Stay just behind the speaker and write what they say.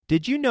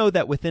Did you know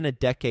that within a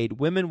decade,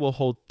 women will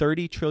hold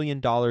 $30 trillion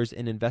in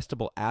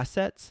investable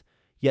assets?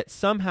 Yet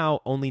somehow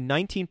only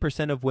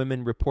 19% of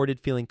women reported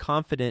feeling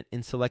confident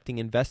in selecting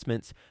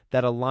investments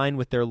that align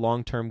with their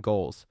long-term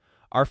goals.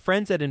 Our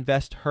friends at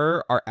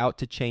InvestHer are out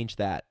to change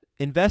that.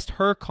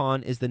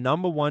 InvestHerCon is the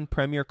 #1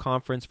 premier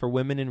conference for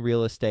women in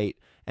real estate,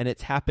 and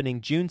it's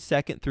happening June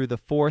 2nd through the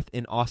 4th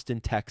in Austin,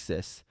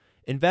 Texas.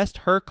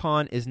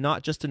 InvestHerCon is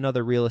not just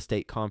another real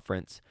estate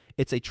conference.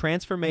 It's a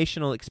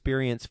transformational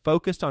experience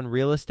focused on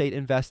real estate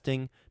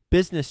investing,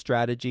 business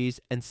strategies,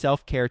 and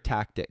self-care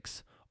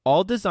tactics,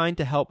 all designed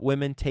to help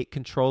women take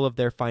control of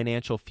their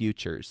financial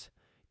futures.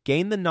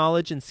 Gain the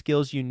knowledge and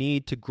skills you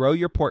need to grow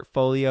your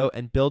portfolio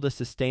and build a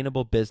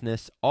sustainable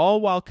business,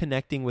 all while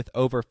connecting with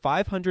over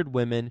 500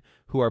 women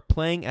who are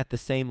playing at the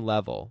same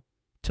level.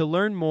 To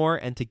learn more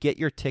and to get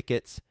your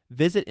tickets,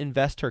 visit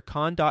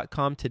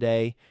InvestHerCon.com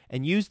today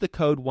and use the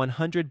code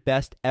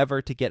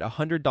 100BESTEVER to get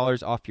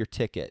 $100 off your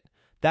ticket.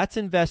 That's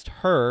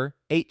InvestHer,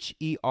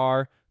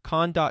 H-E-R,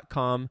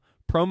 con.com,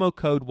 promo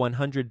code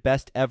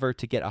 100BESTEVER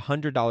to get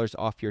 $100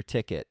 off your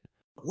ticket.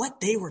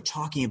 What they were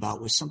talking about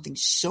was something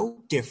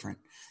so different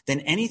than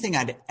anything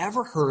I'd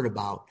ever heard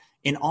about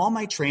in all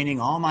my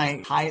training, all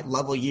my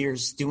high-level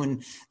years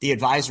doing the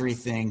advisory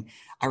thing.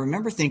 I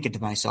remember thinking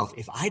to myself,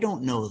 if I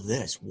don't know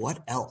this, what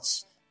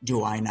else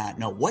do I not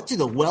know? What do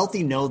the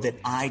wealthy know that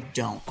I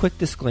don't? Quick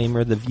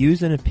disclaimer, the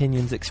views and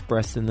opinions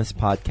expressed in this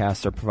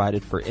podcast are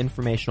provided for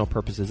informational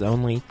purposes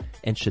only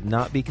and should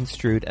not be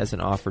construed as an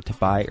offer to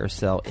buy or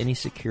sell any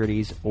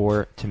securities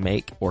or to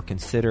make or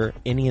consider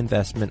any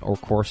investment or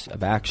course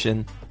of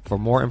action. For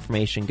more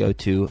information, go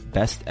to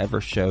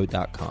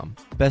bestevershow.com.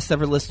 Best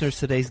Ever listeners,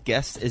 today's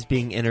guest is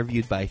being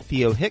interviewed by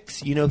Theo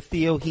Hicks. You know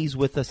Theo, he's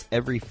with us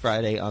every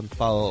Friday on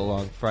Follow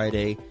Along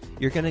Friday.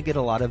 You're going to get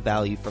a lot of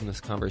value from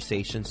this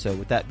conversation. So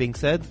with that being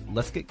said,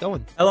 let's get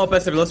going. Hello,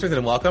 Best Ever listeners,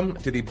 and welcome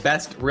to the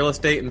Best Real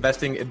Estate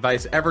Investing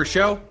Advice Ever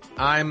show.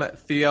 I'm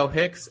Theo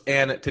Hicks,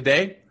 and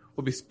today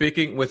we'll be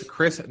speaking with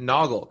Chris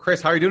Naugle.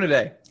 Chris, how are you doing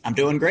today? I'm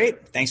doing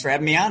great. Thanks for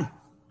having me on.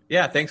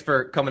 Yeah, thanks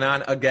for coming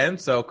on again.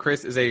 So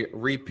Chris is a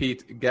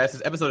repeat guest.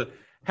 This episode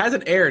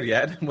hasn't aired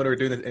yet when we're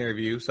doing this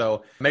interview,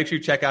 so make sure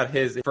you check out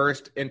his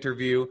first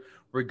interview.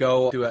 We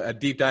go do a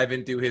deep dive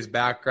into his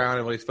background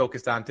and what he's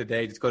focused on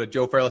today. Just go to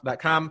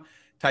joefarrell.com,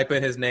 type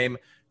in his name.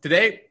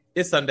 Today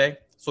is Sunday,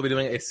 so we'll be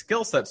doing a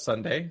skill set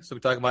Sunday. So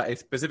we're talking about a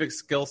specific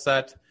skill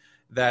set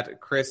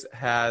that Chris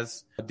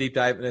has, a deep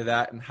dive into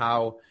that and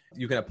how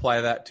you can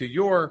apply that to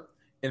your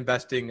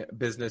investing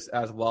business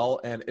as well.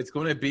 And it's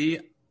going to be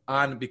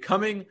on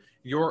becoming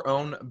your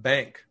own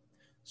bank.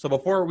 So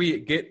before we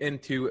get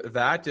into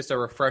that, just a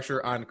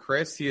refresher on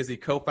Chris. He is the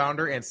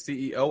co-founder and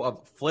CEO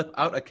of Flip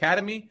Out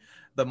Academy,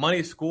 the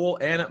Money School,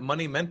 and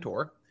Money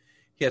Mentor.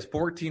 He has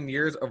 14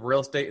 years of real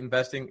estate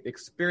investing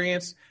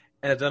experience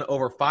and has done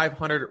over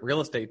 500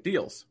 real estate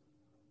deals.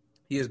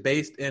 He is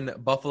based in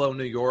Buffalo,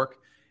 New York,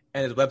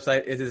 and his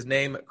website is his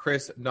name,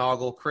 Chris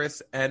Naugle,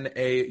 Chris,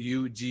 Naugle.com.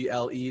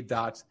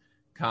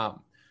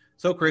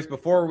 So, Chris,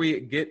 before we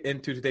get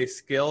into today's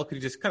skill, could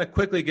you just kind of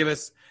quickly give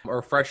us a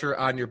refresher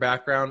on your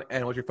background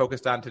and what you're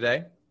focused on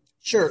today?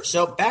 Sure.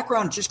 So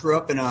background, just grew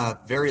up in a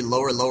very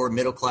lower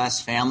middle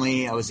class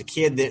family. I was a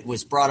kid that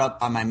was brought up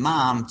by my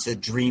mom to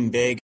dream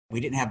big. We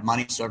didn't have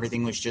money, so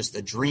everything was just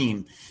a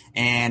dream.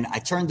 And I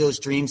turned those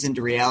dreams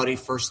into reality.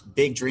 First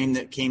big dream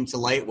that came to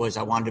light was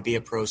I wanted to be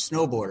a pro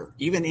snowboarder.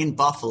 Even in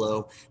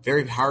Buffalo,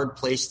 very hard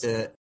place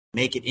to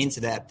make it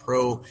into that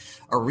pro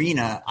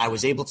arena. I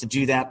was able to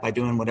do that by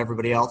doing what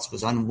everybody else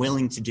was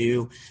unwilling to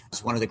do.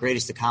 It's one of the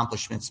greatest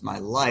accomplishments of my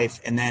life.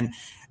 And then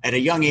at a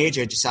young age,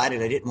 I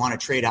decided I didn't want to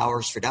trade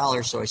hours for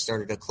dollars, so I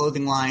started a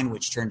clothing line,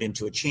 which turned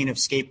into a chain of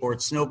skateboard,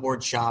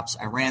 snowboard shops.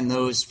 I ran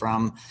those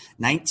from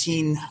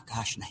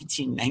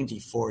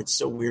 1994. It's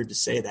so weird to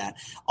say that,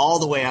 all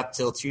the way up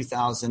till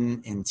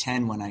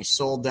 2010 when I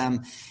sold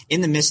them. In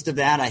the midst of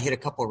that, I hit a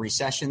couple of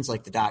recessions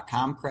like the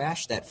dot-com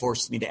crash that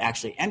forced me to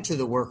actually enter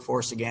the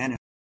workforce again.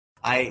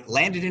 I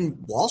landed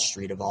in Wall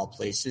Street, of all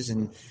places,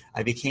 and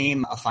I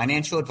became a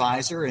financial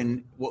advisor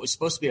in what was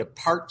supposed to be a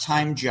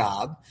part-time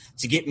job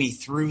to get me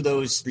through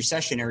those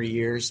recessionary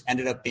years,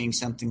 ended up being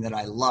something that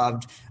I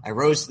loved. I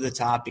rose to the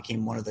top,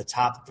 became one of the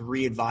top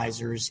 3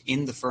 advisors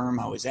in the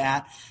firm I was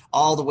at,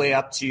 all the way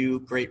up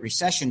to Great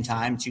Recession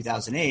time,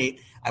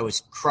 2008. I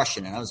was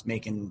crushing it. I was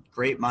making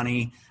great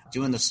money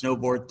doing the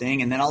snowboard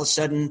thing. And then all of a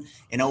sudden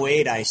in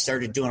 2008, I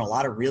started doing a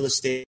lot of real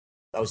estate.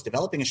 I was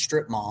developing a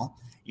strip mall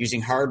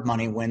using hard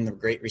money when the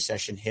Great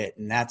Recession hit.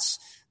 And that's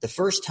the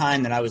first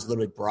time that I was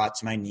literally brought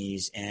to my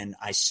knees and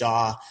I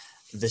saw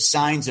the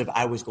signs of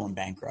I was going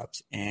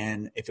bankrupt.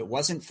 And if it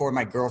wasn't for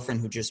my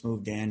girlfriend who just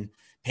moved in,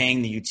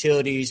 paying the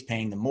utilities,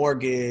 paying the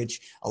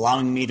mortgage,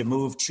 allowing me to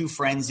move 2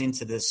 friends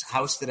into this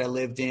house that I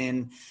lived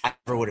in, I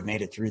never would have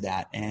made it through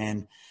that.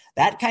 And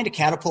that kind of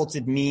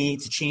catapulted me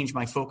to change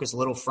my focus a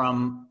little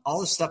from all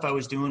the stuff I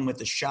was doing with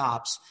the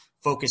shops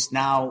focused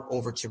now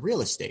over to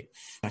real estate.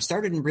 I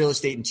started in real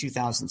estate in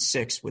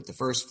 2006 with the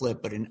first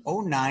flip, but in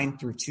 2009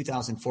 through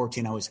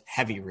 2014, I was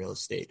heavy real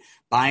estate,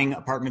 buying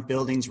apartment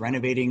buildings,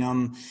 renovating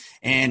them,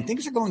 and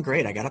things are going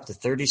great. I got up to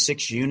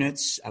 36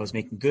 units. I was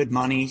making good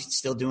money,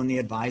 still doing the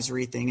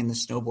advisory thing and the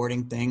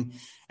snowboarding thing.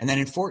 And then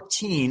in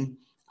 2014,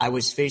 I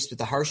was faced with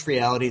the harsh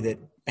reality that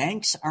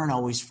banks aren't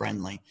always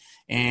friendly.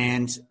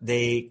 And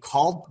they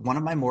called one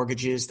of my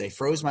mortgages, they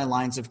froze my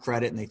lines of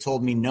credit, and they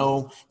told me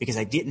no because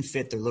I didn't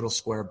fit their little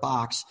square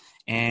box.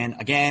 And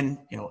again,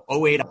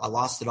 2008, I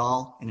lost it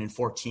all. And in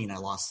 2014, I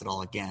lost it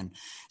all again.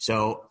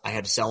 So I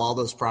had to sell all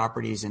those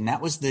properties. And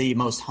that was the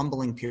most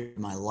humbling period of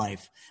my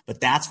life. But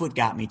that's what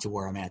got me to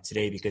where I'm at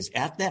today, because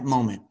at that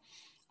moment,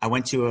 I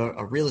went to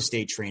a real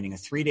estate training, a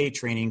 3-day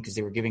training, because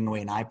they were giving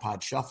away an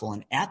iPod Shuffle.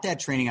 And at that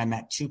training, I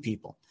met 2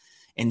 people.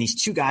 And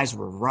these 2 guys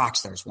were rock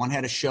stars. One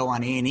had a show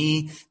on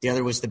A&E, the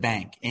other was the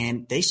bank.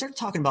 And they started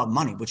talking about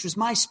money, which was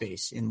my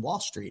space in Wall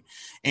Street.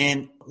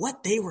 And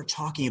what they were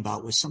talking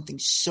about was something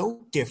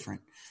so different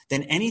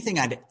than anything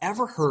I'd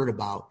ever heard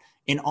about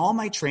in all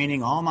my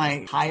training, all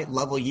my high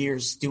level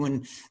years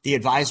doing the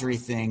advisory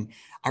thing.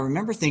 I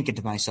remember thinking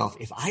to myself,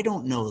 if I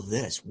don't know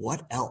this,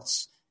 what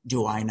else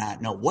do I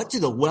not know? What do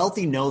the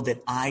wealthy know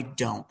that I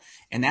don't?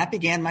 And that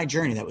began my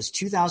journey. That was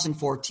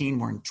 2014.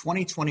 We're in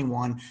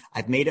 2021.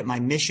 I've made it my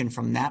mission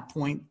from that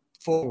point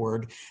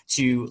forward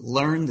to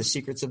learn the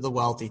secrets of the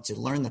wealthy, to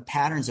learn the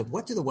patterns of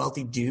what do the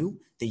wealthy do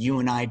that you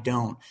and I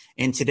don't.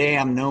 And today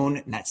I'm known,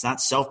 and that's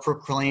not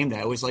self-proclaimed,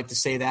 I always like to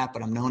say that,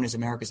 but I'm known as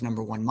America's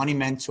 #1 money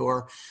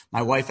mentor.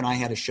 My wife and I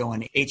had a show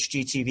on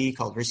HGTV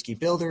called Risky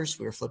Builders.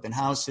 We were flipping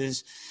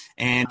houses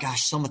and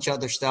gosh, so much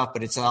other stuff,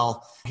 but it's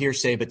all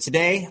hearsay. But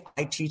today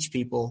I teach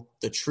people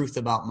the truth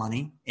about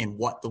money and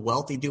what the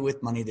wealthy do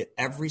with money that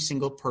every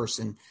single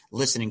person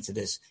listening to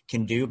this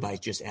can do by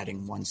just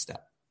adding one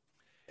step.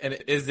 And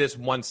is this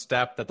one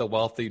step that the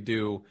wealthy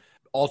do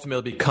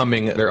ultimately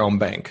becoming their own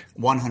bank?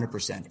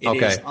 100%.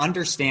 It is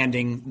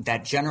understanding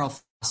that general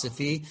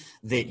philosophy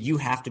that you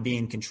have to be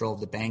in control of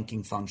the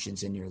banking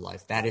functions in your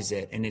life. That is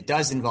it. And it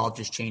does involve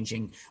just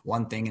changing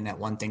one thing, and that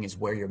one thing is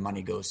where your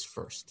money goes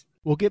first.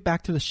 We'll get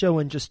back to the show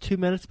in just 2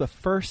 minutes, but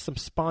first, some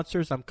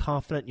sponsors I'm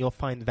confident you'll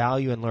find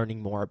value in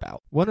learning more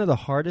about. One of the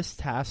hardest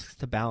tasks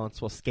to balance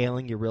while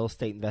scaling your real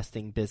estate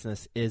investing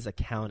business is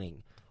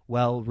accounting.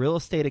 Well,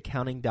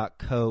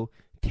 realestateaccounting.co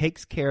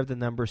takes care of the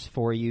numbers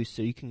for you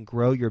so you can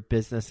grow your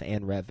business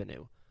and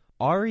revenue.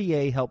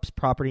 REA helps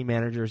property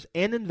managers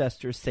and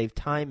investors save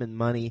time and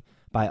money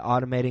by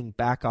automating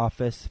back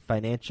office,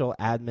 financial,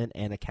 admin,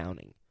 and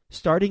accounting.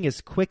 Starting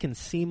is quick and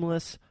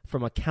seamless,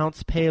 from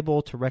accounts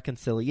payable to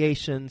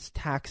reconciliations,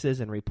 taxes,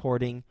 and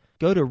reporting.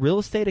 Go to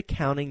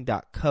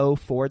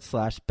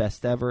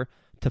realestateaccounting.co/best ever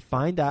to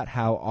find out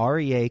how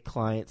REA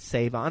clients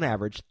save on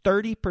average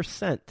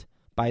 30%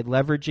 by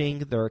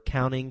leveraging their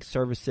accounting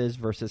services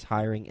versus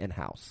hiring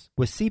in-house.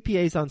 With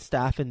CPAs on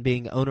staff and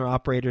being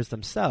owner-operators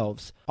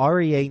themselves,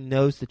 REA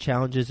knows the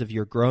challenges of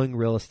your growing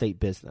real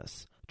estate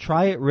business.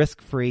 Try it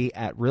risk-free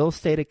at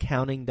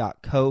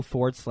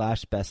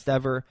realestateaccounting.co/best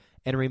ever,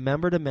 and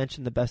remember to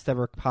mention the Best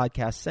Ever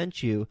podcast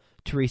sent you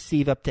to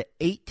receive up to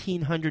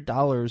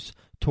 $1,800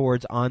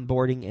 towards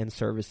onboarding and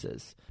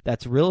services.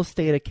 That's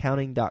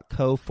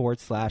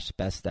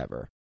realestateaccounting.co/best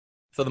ever.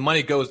 So the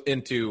money goes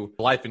into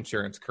life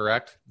insurance,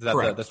 correct? Is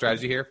that the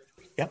strategy here?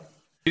 Yep.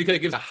 You could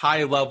give us a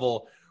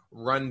high-level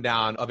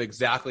rundown of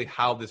exactly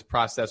how this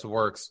process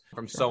works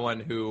from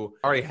someone who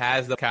already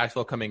has the cash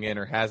flow coming in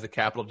or has the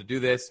capital to do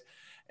this,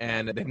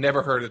 and they've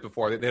never heard it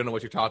before. They don't know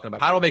what you're talking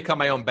about. How do I become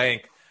my own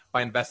bank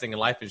by investing in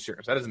life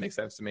insurance? That doesn't make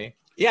sense to me.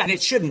 Yeah, and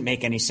it shouldn't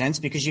make any sense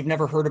because you've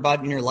never heard about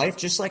it in your life,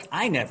 just like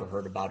I never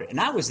heard about it.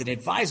 And I was an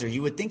advisor.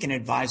 You would think an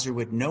advisor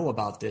would know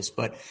about this,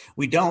 but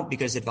we don't,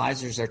 because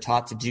advisors are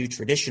taught to do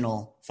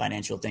traditional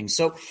financial things.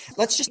 So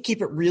let's just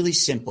keep it really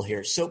simple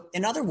here. So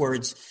in other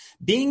words,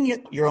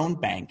 being your own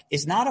bank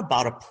is not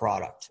about a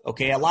product.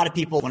 Okay. A lot of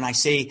people, when I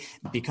say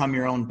become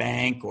your own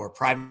bank or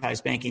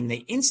privatize banking,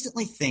 they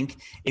instantly think,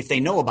 if they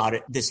know about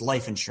it, this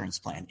life insurance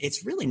plan.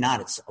 It's really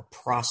not. It's a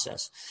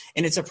process.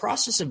 And it's a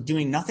process of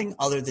doing nothing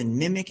other than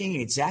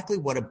mimicking exactly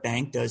what a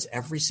bank does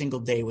every single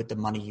day with the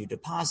money you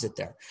deposit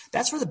there.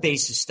 That's where the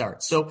basis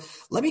starts. So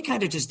let me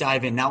kind of just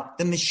dive in. Now,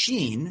 the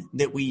machine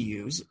that we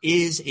use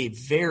is a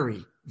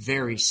very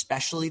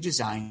specially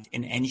designed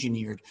and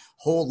engineered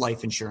whole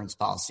life insurance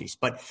policies.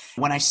 But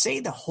when I say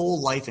the whole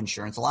life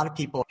insurance, a lot of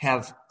people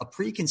have a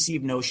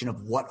preconceived notion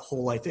of what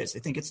whole life is. They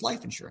think it's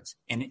life insurance.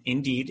 And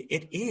indeed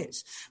it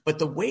is. But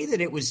the way that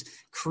it was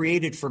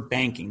created for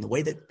banking, the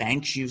way that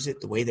banks use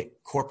it, the way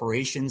that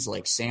corporations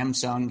like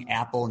Samsung,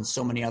 Apple, and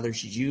so many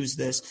others use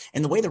this,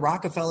 and the way the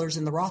Rockefellers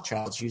and the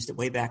Rothschilds used it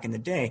way back in the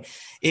day,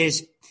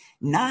 is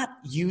not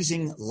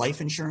using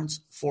life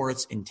insurance for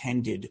its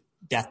intended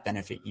death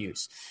benefit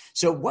use.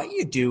 So what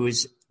you do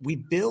is we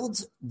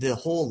build the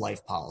whole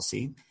life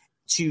policy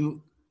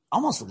to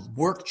almost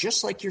work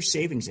just like your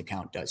savings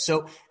account does.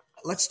 So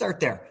let's start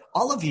there.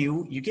 All of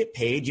you get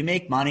paid, you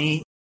make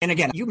money. And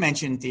again, you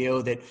mentioned,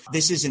 Theo, that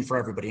this isn't for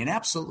everybody, and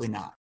absolutely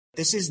not.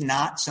 This is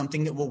not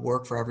something that will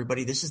work for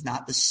everybody. This is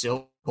not the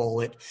silver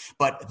bullet,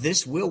 but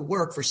this will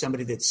work for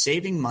somebody that's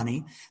saving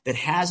money, that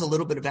has a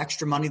little bit of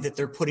extra money that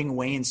they're putting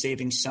away and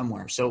saving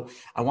somewhere. So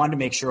I wanted to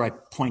make sure I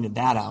pointed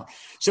that out.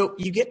 So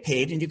you get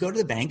paid and you go to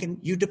the bank and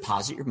you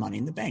deposit your money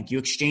in the bank. You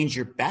exchange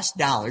your best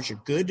dollars,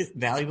 your good,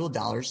 valuable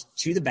dollars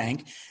to the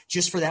bank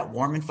just for that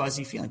warm and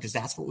fuzzy feeling, because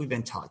that's what we've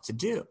been taught to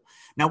do.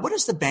 Now, what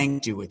does the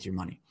bank do with your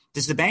money?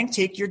 Does the bank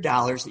take your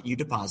dollars that you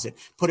deposit,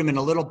 put them in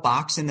a little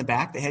box in the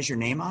back that has your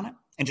name on it,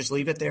 and just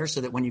leave it there so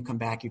that when you come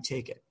back, you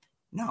take it?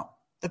 No,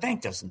 the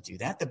bank doesn't do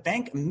that. The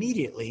bank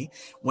immediately,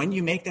 when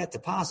you make that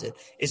deposit,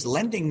 is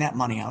lending that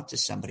money out to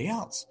somebody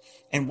else.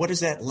 And what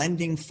is that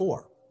lending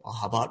for? Well,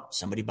 how about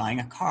somebody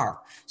buying a car,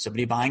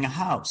 somebody buying a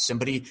house,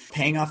 somebody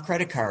paying off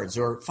credit cards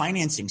or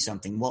financing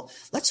something? Well,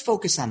 let's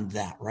focus on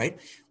that, right?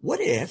 What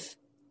if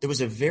there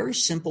was a very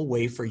simple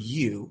way for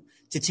you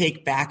to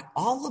take back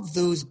all of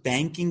those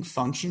banking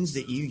functions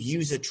that you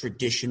use a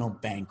traditional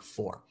bank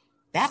for?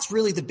 That's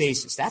really the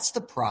basis. That's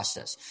the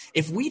process.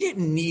 If we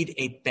didn't need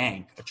a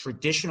bank, a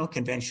traditional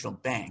conventional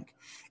bank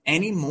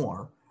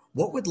anymore,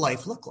 what would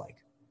life look like?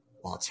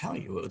 Well, I'll tell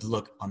you, it would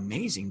look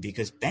amazing,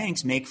 because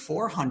banks make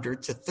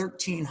 400 to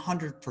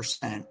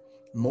 1,300%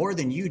 more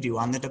than you do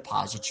on the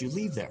deposits you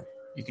leave there.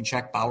 You can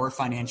check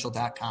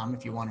BauerFinancial.com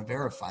if you want to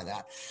verify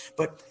that.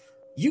 But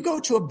you go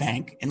to a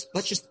bank, and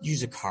let's just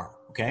use a car,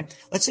 okay?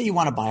 Let's say you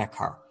want to buy a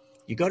car.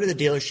 You go to the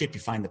dealership, you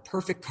find the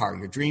perfect car,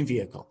 your dream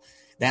vehicle.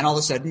 Then all of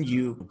a sudden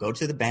you go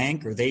to the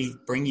bank, or they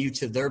bring you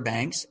to their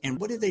banks. And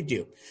what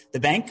do? The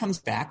bank comes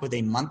back with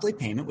a monthly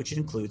payment, which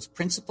includes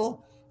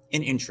principal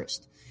and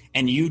interest.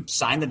 And you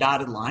sign the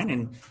dotted line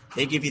and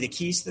they give you the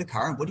keys to the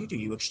car. And what do?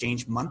 You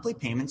exchange monthly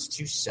payments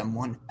to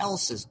someone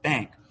else's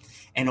bank.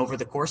 And over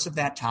the course of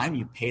that time,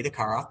 you pay the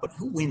car off. But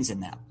who wins in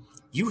that?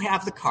 You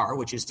have the car,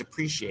 which is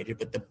depreciated,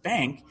 but the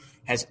bank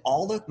has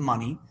all the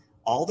money,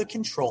 all the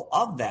control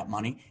of that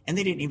money, and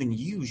they didn't even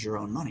use your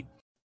own money.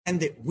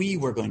 And that we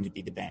were going to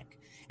be the bank.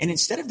 And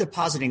instead of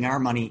depositing our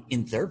money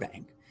in their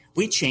bank,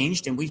 we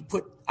changed and we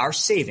put our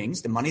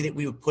savings, the money that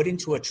we would put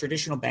into a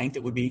traditional bank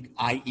that would be,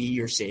 i.e.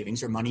 your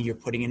savings or money you're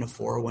putting in a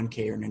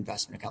 401k or an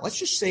investment account. Let's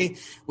just say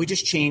we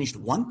just changed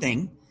one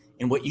thing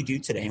in what you do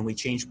today, and we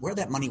changed where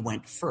that money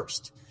went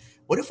first.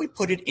 What if we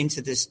put it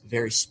into this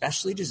very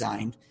specially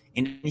designed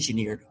and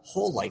engineered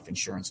whole life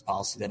insurance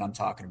policy that I'm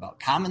talking about,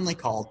 commonly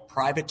called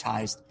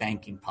privatized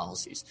banking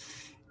policies?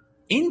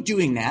 In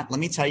doing that,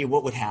 let me tell you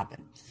what would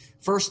happen.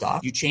 First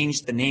off, you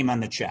change the name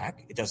on the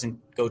check. It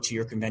doesn't go to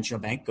your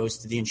conventional bank, goes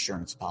to the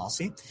insurance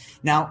policy.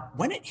 Now,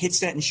 when it hits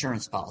that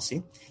insurance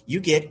policy, you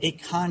get a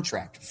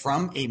contract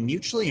from a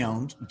mutually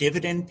owned,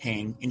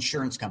 dividend-paying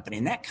insurance company.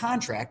 And that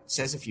contract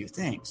says a few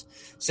things.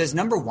 It says,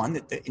 number one,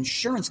 that the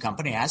insurance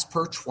company, as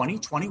per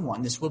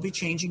 2021, this will be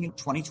changing in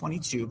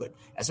 2022, but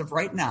as of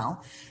right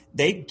now,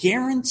 they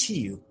guarantee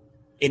you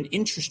an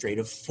interest rate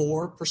of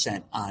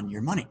 4% on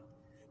your money.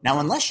 Now,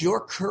 unless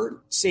your current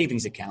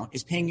savings account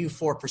is paying you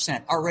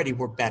 4%, already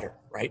we're better,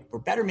 right? We're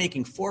better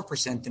making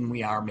 4% than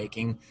we are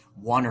making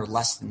 1 or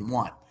less than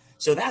 1.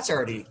 So that's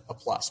already a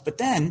plus. But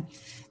then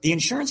the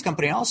insurance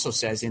company also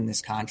says in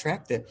this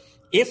contract that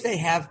if they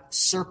have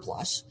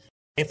surplus,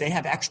 if they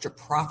have extra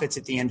profits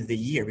at the end of the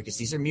year, because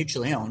these are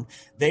mutually owned,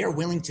 they are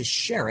willing to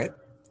share it,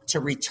 to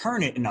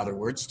return it, in other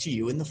words, to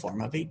you in the form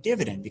of a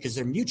dividend, because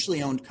they're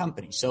mutually owned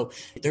companies. So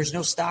there's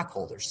no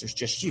stockholders. There's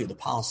just you, the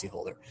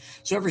policyholder.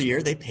 So every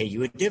year they pay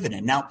you a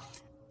dividend. Now,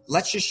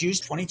 let's just use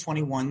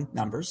 2021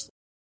 numbers.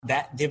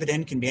 That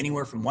dividend can be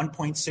anywhere from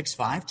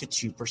 1.65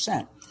 to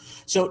 2%.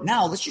 So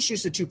now let's just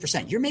use the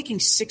 2%. You're making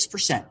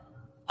 6%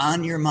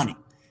 on your money.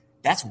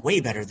 That's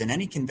way better than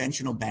any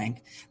conventional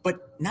bank.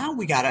 But now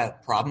we got a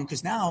problem,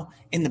 because now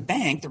in the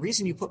bank, the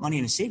reason you put money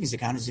in a savings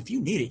account is if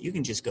you need it, you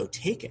can just go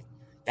take it.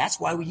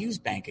 That's why we use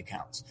bank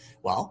accounts.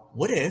 Well,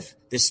 what if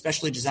this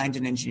specially designed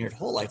and engineered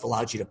whole life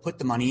allowed you to put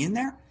the money in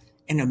there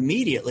and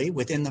immediately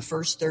within the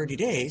first 30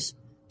 days,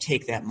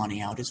 take that money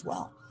out as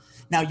well?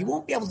 Now, you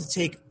won't be able to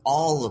take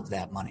all of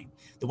that money.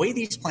 The way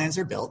these plans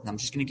are built, and I'm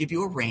just going to give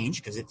you a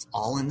range because it's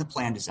all in the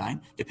plan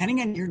design, depending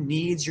on your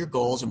needs, your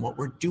goals, and what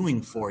we're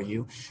doing for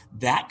you,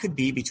 that could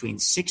be between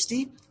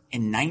 60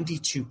 and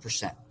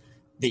 92%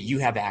 that you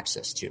have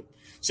access to.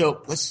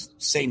 So let's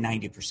say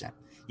 90%.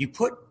 You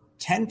put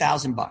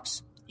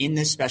 $10,000 in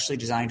this specially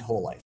designed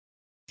whole life.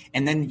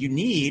 And then you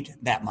need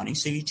that money.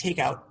 So you take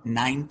out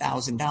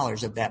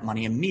 $9,000 of that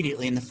money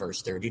immediately in the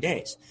first 30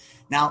 days.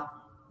 Now,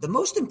 the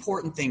most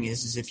important thing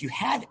is if you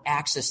had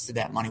access to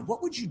that money,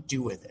 what would you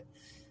do with it?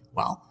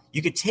 Well,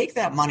 you could take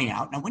that money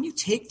out. Now, when you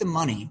take the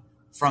money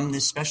from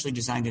this specially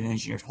designed and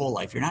engineered whole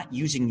life, you're not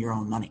using your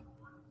own money.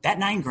 That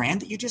 $9,000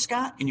 that you just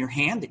got in your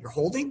hand that you're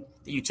holding,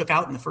 that you took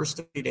out in the first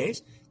 30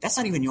 days, that's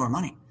not even your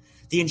money.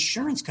 The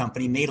insurance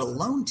company made a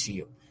loan to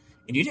you.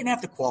 And you didn't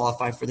have to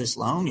qualify for this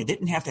loan. You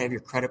didn't have to have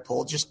your credit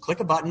pulled. Just click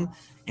a button,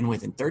 and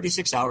within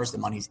 36 hours, the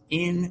money's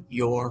in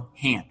your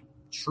hand.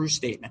 True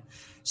statement.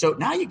 So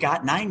now you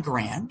got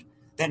 $9,000.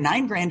 That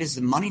 $9,000 is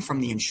the money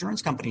from the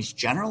insurance company's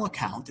general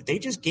account that they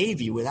just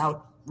gave you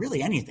without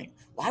really anything.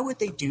 Why would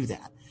they do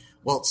that?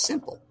 Well, it's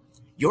simple.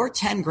 your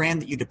 10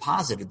 grand that you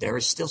deposited there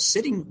is still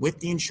sitting with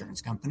the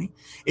insurance company,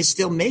 is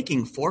still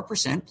making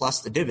 4%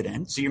 plus the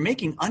dividend. So you're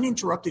making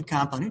uninterrupted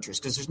compound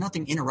interest because there's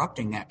nothing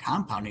interrupting that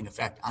compounding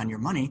effect on your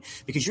money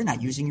because you're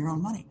not using your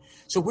own money.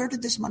 So where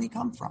did this money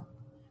come from?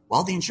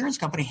 Well, the insurance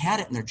company had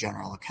it in their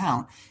general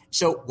account.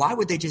 So why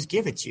would they just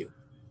give it to you?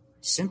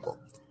 Simple.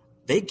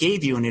 They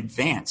gave you an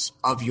advance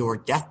of your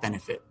death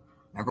benefit.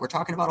 Remember, we're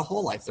talking about a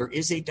whole life. There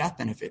is a death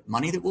benefit,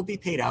 money that will be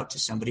paid out to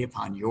somebody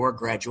upon your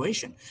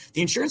graduation.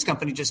 The insurance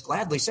company just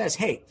gladly says,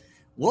 hey,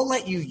 we'll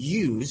let you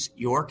use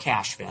your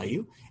cash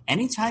value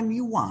anytime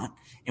you want,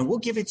 and we'll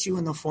give it to you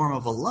in the form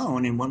of a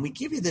loan. And when we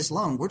give you this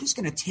loan, we're just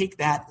going to take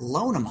that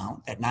loan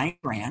amount, that $9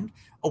 grand,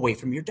 away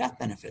from your death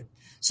benefit.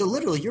 So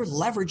literally, you're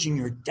leveraging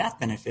your death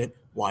benefit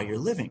while you're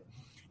living.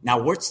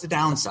 Now, what's the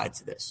downside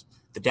to this?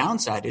 The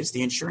downside is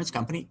the insurance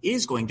company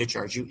is going to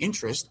charge you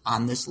interest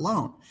on this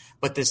loan.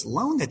 But this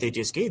loan that they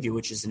just gave you,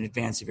 which is an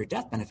advance of your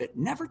death benefit,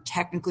 never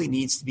technically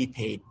needs to be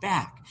paid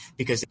back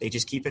because they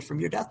just keep it from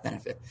your death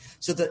benefit.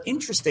 So the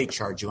interest they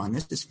charge you on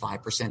this is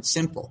 5%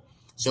 simple.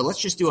 So let's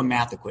just do a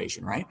math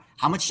equation, right?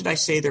 How much did I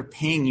say they're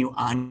paying you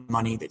on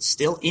money that's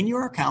still in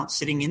your account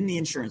sitting in the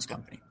insurance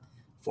company?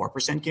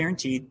 4%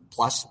 guaranteed,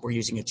 plus we're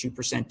using a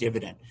 2%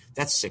 dividend.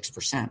 That's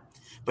 6%.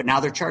 But now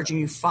they're charging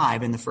you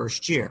 5% in the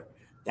first year.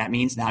 That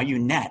means now you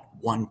net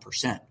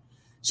 1%.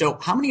 So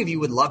how many of you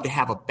would love to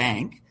have a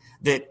bank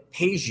that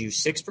pays you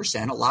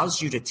 6%,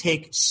 allows you to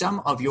take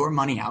some of your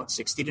money out,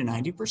 60 to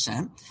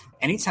 90%,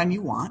 anytime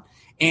you want,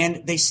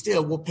 and they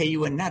still will pay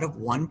you a net of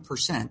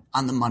 1%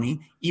 on the money,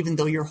 even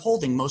though you're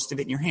holding most of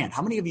it in your hand?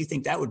 How many of you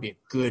think that would be a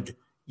good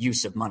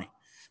use of money?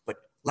 But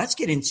let's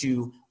get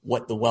into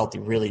what the wealthy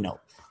really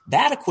know.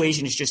 That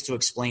equation is just to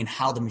explain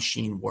how the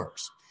machine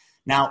works.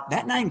 Now,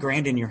 that $9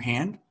 grand in your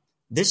hand,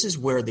 this is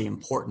where the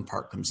important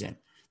part comes in.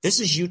 This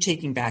is you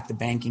taking back the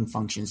banking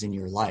functions in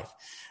your life.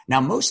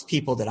 Now, most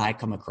people that I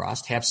come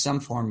across have some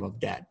form of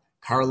debt,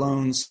 car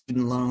loans,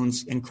 student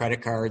loans, and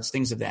credit cards,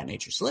 things of that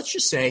nature. So let's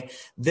just say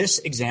this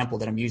example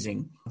that I'm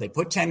using, they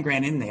put 10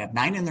 grand in, they have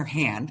 9 in their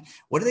hand.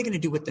 What are they going to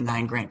do with the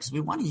 9 grand? Because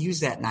we want to use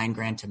that 9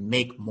 grand to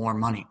make more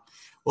money.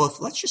 Well,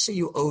 let's just say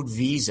you owed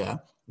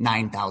Visa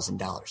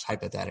 $9,000,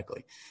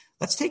 hypothetically.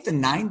 Let's take the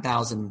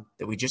 $9,000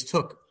 that we just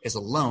took as a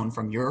loan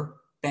from your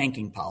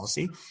banking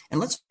policy, and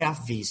let's pay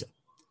off Visa.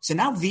 So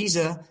now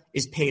Visa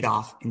is paid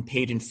off and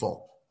paid in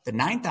full. The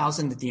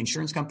 $9,000 that the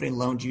insurance company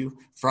loaned you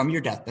from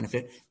your death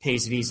benefit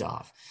pays Visa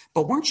off.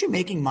 But weren't you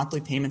making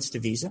monthly payments to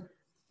Visa?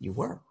 You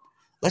were.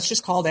 Let's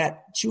just call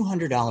that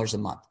 $200 a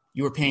month.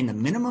 You were paying the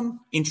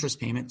minimum interest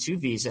payment to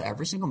Visa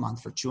every single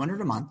month for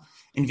 $200 a month.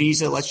 And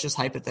Visa, let's just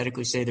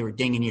hypothetically say they were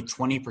dinging you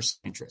 20%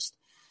 interest.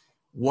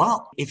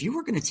 Well, if you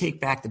were going to take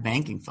back the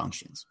banking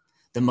functions,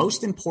 the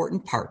most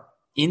important part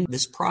in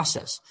this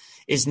process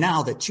is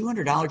now that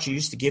 $200 you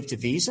used to give to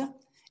Visa,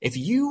 if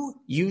you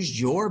used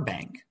your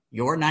bank,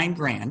 your 9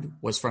 grand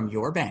was from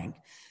your bank,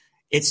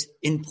 it's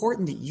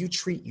important that you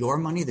treat your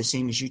money the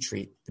same as you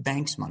treat the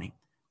bank's money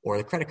or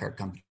the credit card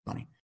company's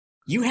money.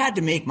 You had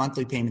to make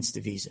monthly payments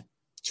to Visa,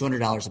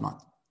 $200 a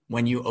month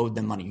when you owed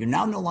them money. You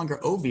now no longer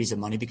owe Visa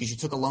money because you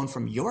took a loan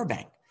from your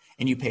bank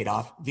and you paid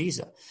off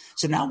Visa.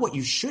 So now what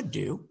you should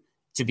do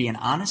to be an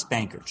honest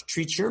banker, to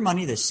treat your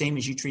money the same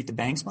as you treat the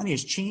bank's money,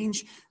 is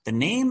change the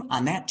name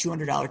on that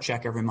 $200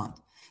 check every month.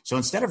 So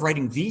instead of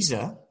writing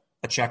Visa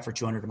a check for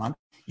 $200 a month,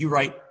 you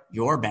write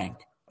your bank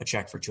a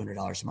check for $200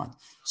 a month.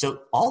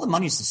 So all the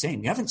money is the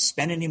same. You haven't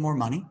spent any more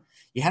money.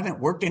 You haven't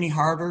worked any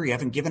harder. You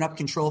haven't given up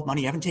control of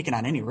money. You haven't taken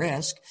on any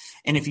risk.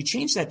 And if you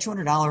change that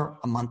 $200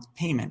 a month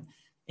payment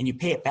and you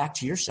pay it back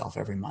to yourself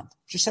every month,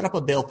 just set up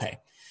a bill pay.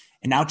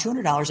 And now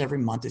 $200 every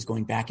month is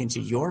going back into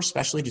your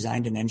specially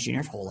designed and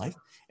engineered whole life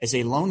as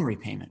a loan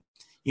repayment.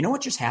 You know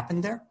what just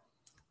happened there?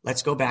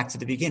 Let's go back to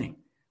the beginning.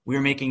 We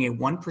were making a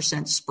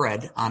 1%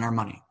 spread on our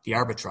money, the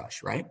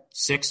arbitrage, right?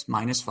 6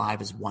 minus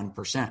 5 is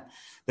 1%.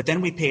 But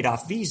then we paid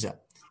off Visa,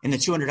 and the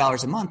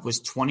 $200 a month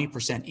was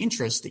 20%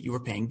 interest that you were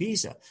paying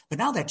Visa. But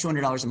now that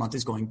 $200 a month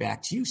is going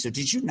back to you. So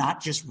did you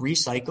not just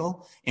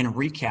recycle and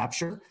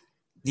recapture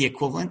the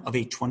equivalent of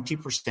a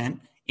 20%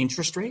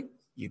 interest rate?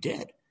 You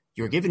did.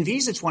 You were giving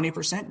Visa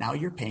 20%. Now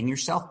you're paying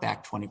yourself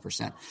back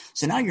 20%.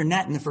 So now your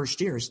net in the first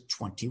year is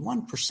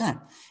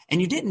 21%.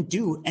 And you didn't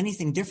do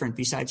anything different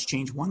besides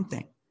change one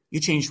thing. You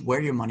changed where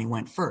your money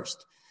went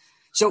first.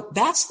 So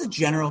that's the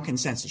general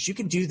consensus. You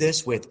can do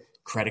this with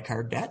credit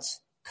card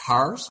debts,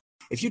 cars.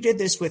 If you did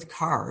this with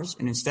cars,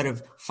 and instead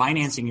of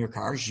financing your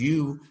cars,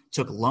 you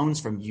took loans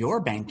from your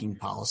banking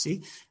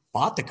policy,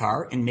 bought the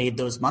car, and made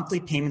those monthly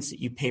payments that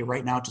you pay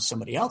right now to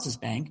somebody else's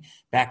bank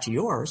back to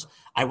yours,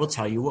 I will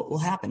tell you what will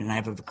happen. And I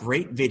have a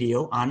great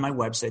video on my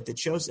website that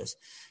shows this.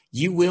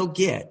 You will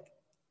get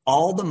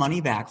all the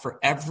money back for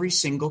every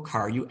single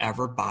car you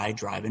ever buy,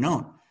 drive, and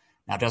own.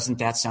 Now, doesn't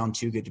that sound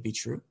too good to be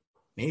true?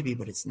 Maybe,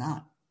 but it's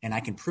not. And I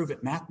can prove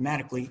it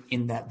mathematically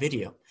in that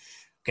video.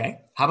 Okay.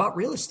 How about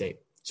real estate?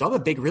 So I'm a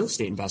big real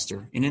estate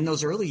investor. And in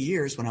those early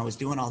years when I was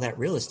doing all that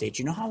real estate,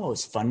 you know how I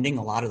was funding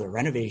a lot of the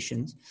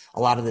renovations,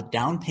 a lot of the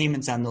down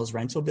payments on those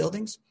rental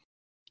buildings?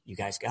 You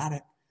guys got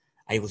it.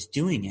 I was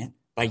doing it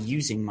by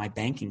using my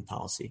banking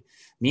policy.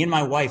 Me and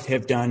my wife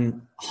have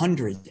done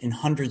hundreds and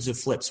hundreds of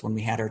flips when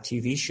we had our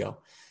TV show.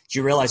 Do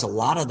you realize a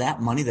lot of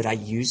that money that I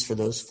used for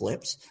those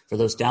flips, for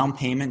those down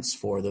payments,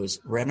 for those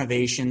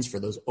renovations, for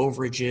those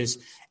overages,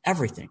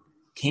 everything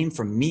came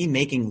from me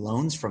making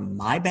loans from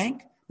my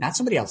bank, not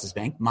somebody else's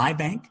bank, my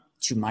bank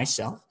to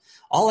myself.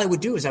 All I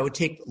would do is I would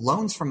take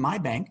loans from my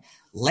bank,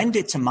 lend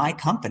it to my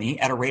company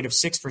at a rate of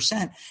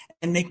 6%,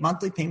 and make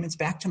monthly payments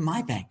back to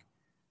my bank.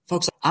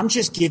 Folks, I'm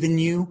just giving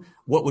you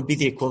what would be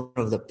the equivalent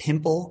of the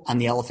pimple on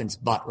the elephant's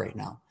butt right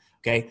now,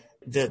 okay?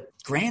 The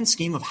grand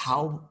scheme of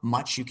how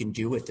much you can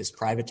do with this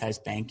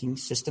privatized banking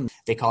system,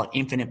 they call it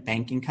infinite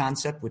banking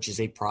concept, which is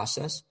a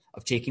process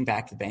of taking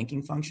back the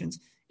banking functions,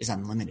 is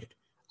unlimited.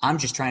 I'm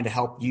just trying to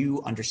help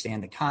you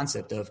understand the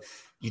concept of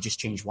you just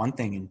change one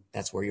thing and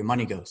that's where your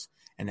money goes.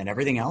 And then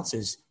everything else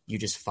is you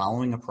just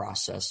following a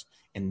process.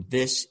 And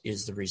this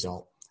is the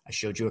result. I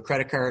showed you a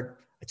credit card.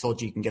 I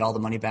told you can get all the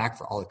money back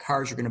for all the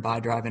cars you're going to buy,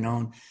 drive, and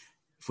own.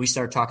 If we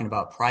start talking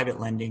about private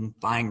lending,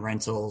 buying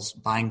rentals,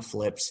 buying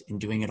flips, and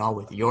doing it all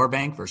with your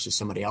bank versus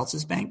somebody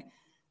else's bank,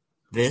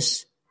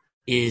 this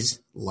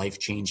is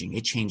life-changing.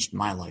 It changed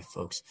my life,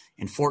 folks.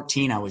 In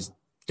 2014, I was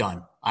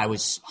done. I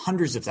was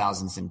hundreds of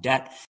thousands in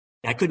debt.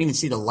 I couldn't even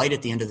see the light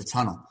at the end of the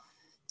tunnel.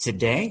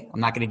 Today, I'm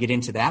not going to get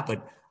into that,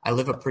 but I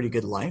live a pretty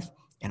good life.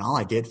 And all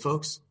I did,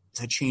 folks, is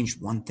I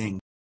changed one thing.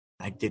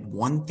 I did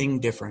one thing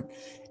different,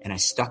 and I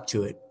stuck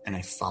to it, and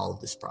I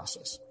followed this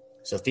process.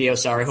 So Theo,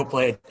 sorry,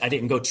 hopefully I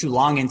didn't go too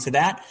long into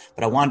that,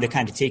 but I wanted to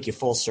kind of take you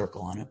full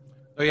circle on it.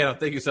 Oh, yeah, no,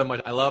 thank you so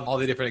much. I love all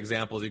the different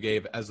examples you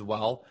gave as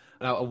well.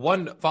 Now,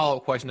 one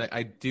follow-up question that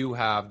I do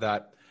have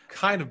that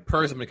kind of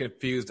personally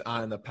confused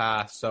on in the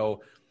past.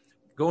 So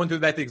going through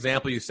that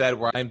example you said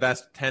where I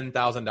invest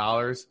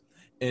 $10,000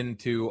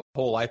 into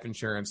whole life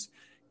insurance,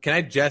 can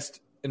I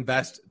just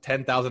invest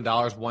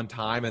 $10,000 one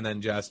time and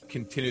then just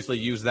continuously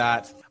use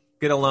that,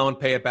 get a loan,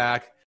 pay it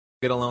back,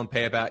 get a loan,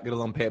 pay it back, get a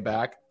loan, pay it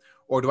back?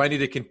 Or do I need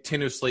to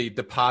continuously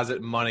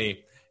deposit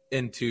money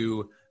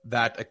into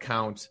that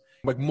account,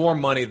 like more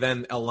money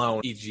than a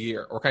loan each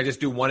year? Or can I just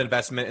do one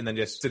investment and then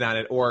just sit on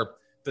it? Or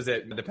does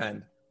it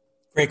depend?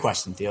 Great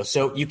question, Theo.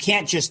 So you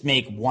can't just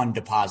make one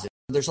deposit.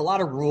 There's a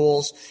lot of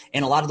rules,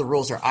 and a lot of the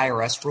rules are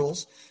IRS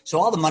rules. So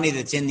all the money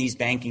that's in these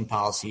banking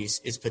policies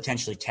is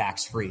potentially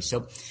tax-free.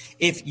 So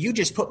if you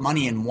just put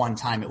money in one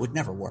time, it would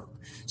never work.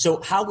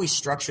 So how we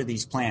structure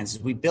these plans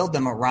is we build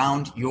them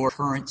around your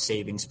current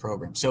savings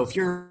program. So if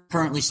you're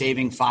currently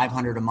saving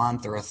 $500 a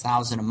month or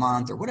 $1,000 a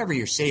month or whatever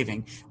you're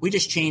saving, we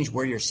just change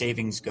where your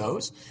savings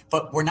goes.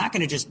 But we're not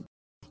going to just,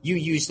 you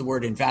use the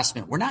word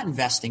investment. We're not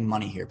investing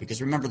money here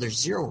because remember,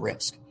 there's zero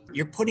risk.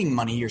 You're putting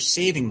money, you're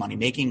saving money,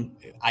 making,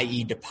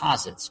 i.e.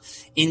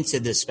 deposits into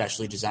this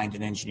specially designed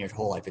and engineered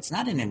whole life. It's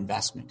not an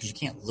investment because you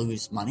can't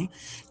lose money,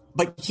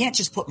 but you can't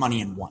just put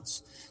money in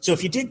once. So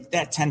if you did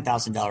that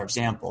 $10,000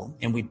 example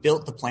and we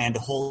built the plan to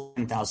hold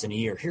 $10,000 a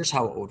year, here's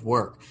how it would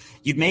work.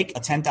 You'd make a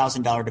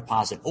 $10,000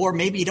 deposit, or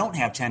maybe you don't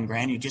have 10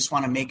 grand. You just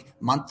want to make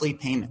monthly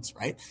payments,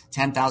 right?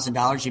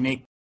 $10,000, you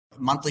make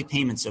monthly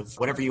payments of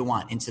whatever you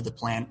want into the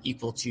plan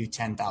equal to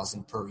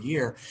 $10,000 per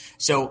year.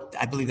 So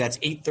I believe that's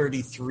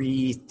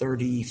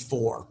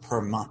 $833.34 per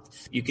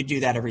month. You could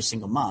do that every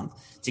single month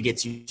to get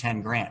to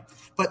 10 grand.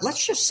 But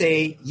let's just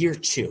say year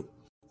two,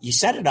 you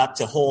set it up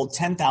to hold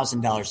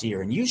 $10,000 a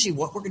year. And usually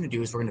what we're going to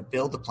do is we're going to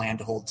build a plan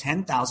to hold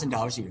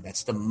 $10,000 a year.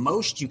 That's the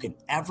most you can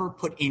ever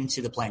put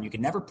into the plan. You can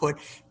never put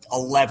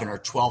 11 or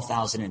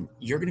 12,000 in.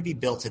 You're going to be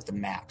built at the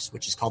max,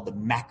 which is called the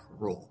MEC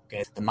rule.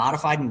 Okay, the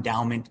Modified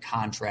Endowment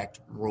Contract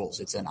Rules.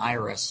 It's an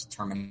IRS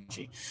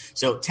terminology.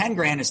 So 10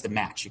 grand is the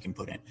max you can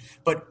put in.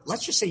 But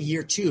let's just say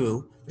year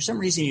two, for some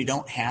reason you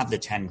don't have the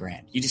 10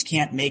 grand. You just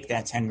can't make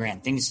that 10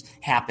 grand. Things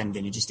happened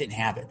and you just didn't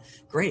have it.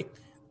 Great.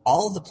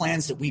 All of the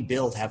plans that we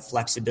build have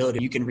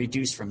flexibility. You can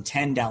reduce from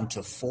 10 down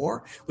to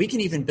 4. We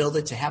can even build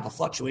it to have a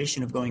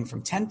fluctuation of going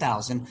from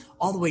 10,000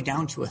 all the way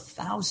down to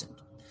 1,000.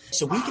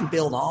 So we can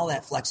build all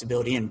that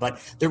flexibility in, but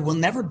there will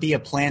never be a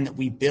plan that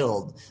we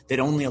build that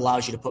only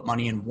allows you to put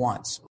money in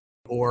once.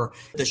 Or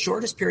the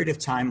shortest period of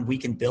time we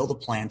can build a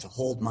plan to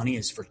hold money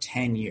is for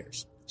 10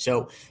 years.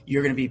 So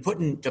you're going to be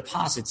putting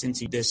deposits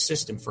into this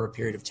system for a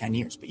period of 10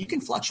 years. But you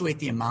can fluctuate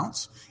the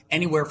amounts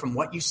anywhere from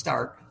what you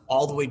start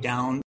all the way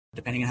down,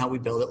 depending on how we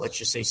build it, let's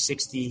just say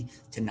 60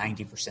 to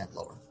 90%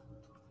 lower.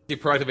 You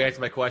proactively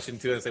answered my question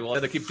too and say,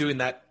 well, they keep doing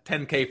that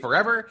 10K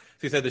forever. So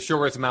you said the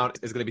shortest amount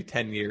is going to be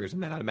 10 years.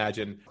 And then I'd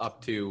imagine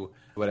up to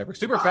whatever.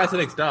 Super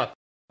fascinating stuff.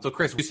 So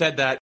Chris, you said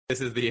that this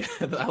is the,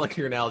 I like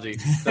your analogy,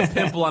 the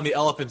pimple on the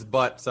elephant's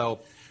butt. So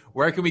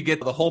where can we get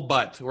the whole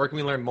butt? Where can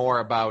we learn more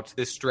about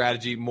this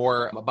strategy,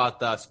 more about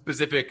the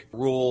specific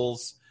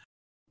rules,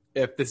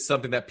 if this is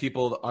something that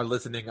people are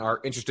listening are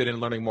interested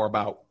in learning more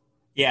about?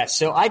 Yeah,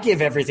 so I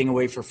give everything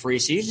away for free.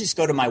 So you just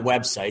go to my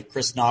website,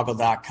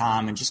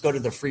 chrisnaugle.com, and just go to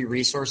the free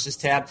resources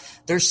tab.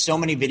 There's so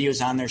many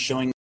videos on there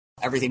showing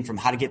everything from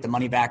how to get the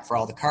money back for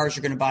all the cars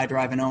you're going to buy,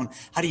 drive, and own,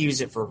 how to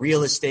use it for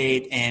real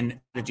estate, and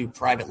how to do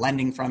private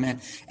lending from it.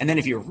 And then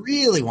if you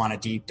really want to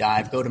deep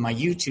dive, go to my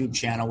YouTube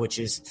channel, which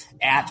is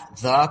at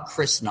the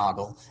Chris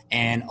Naugle.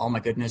 And oh my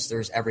goodness,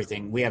 there's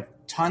everything. We have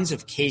tons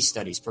of case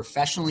studies,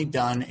 professionally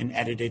done and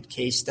edited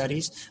case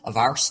studies of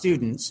our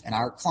students and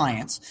our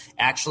clients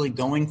actually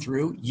going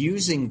through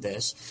using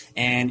this.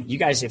 And you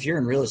guys, if you're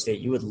in real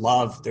estate, you would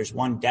love, there's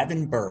one,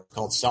 Devin Burke,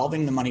 called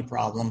Solving the Money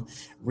Problem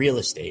Real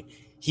Estate.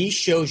 He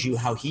shows you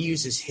how he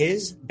uses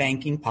his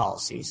banking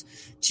policies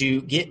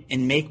to get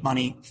and make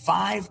money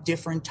 5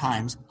 different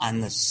times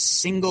on the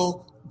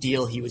single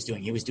deal he was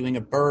doing. He was doing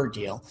a BRRRR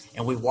deal,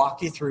 and we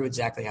walk you through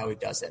exactly how he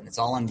does that, and it's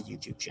all on the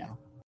YouTube channel.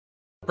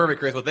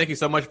 Perfect, Chris. Well, thank you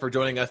so much for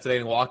joining us today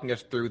and walking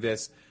us through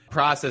this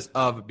process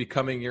of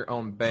becoming your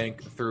own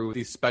bank through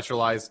these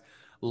specialized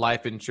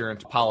life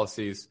insurance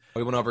policies.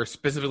 We went over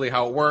specifically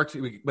how it worked.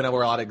 We went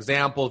over a lot of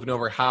examples. We went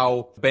over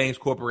how banks,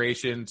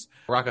 corporations,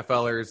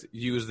 Rockefellers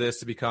use this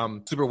to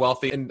become super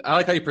wealthy. And I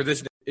like how you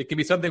position it. It can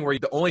be something where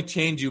the only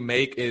change you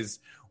make is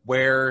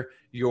where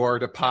you're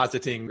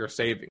depositing your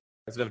savings.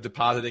 Instead of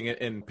depositing it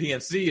in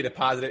PNC, you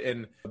deposit it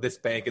in this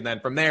bank. And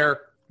then from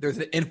there, there's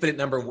an infinite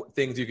number of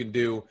things you can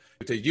do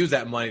to use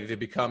that money to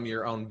become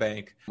your own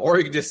bank. Or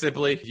you can just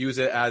simply use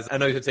it as, I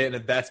know you should say an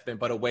investment,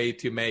 but a way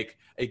to make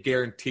a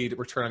guaranteed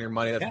return on your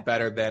money that's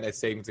better than a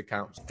savings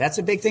account. That's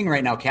a big thing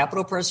right now,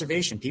 capital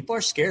preservation. People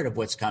are scared of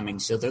what's coming,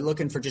 so they're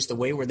looking for just a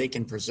way where they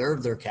can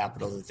preserve their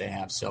capital that they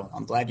have. So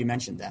I'm glad you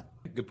mentioned that.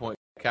 Good point.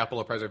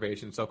 Capital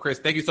preservation. So Chris,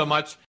 thank you so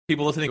much.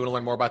 People listening who want to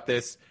learn more about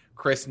this,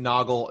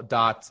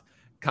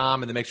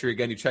 chrisnaugle.com, and then make sure,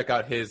 again, you check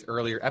out his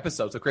earlier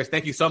episodes. So Chris,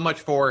 thank you so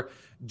much for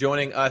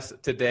joining us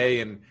today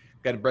and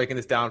again, breaking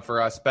this down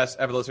for us. Best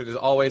ever listeners, as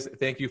always,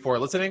 thank you for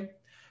listening.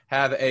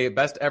 Have a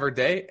best ever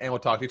day, and we'll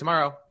talk to you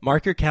tomorrow.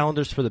 Mark your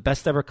calendars for the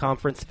Best Ever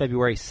Conference,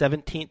 February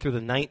 17th through the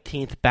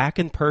 19th, back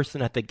in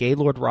person at the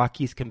Gaylord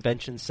Rockies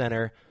Convention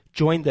Center.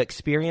 Join the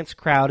experienced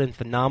crowd and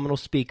phenomenal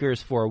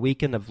speakers for a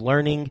weekend of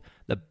learning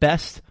the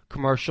best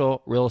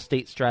commercial real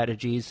estate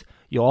strategies.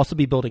 You'll also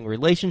be building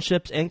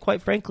relationships and,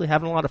 quite frankly,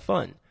 having a lot of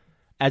fun.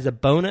 As a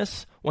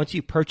bonus, once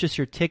you purchase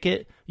your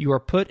ticket, you are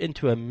put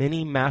into a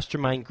mini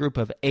mastermind group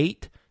of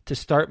 8 to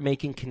start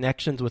making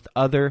connections with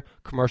other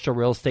commercial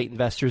real estate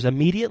investors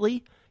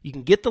immediately. You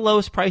can get the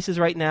lowest prices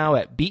right now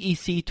at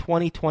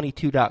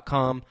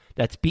BEC2022.com.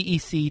 That's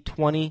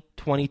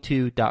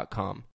BEC2022.com.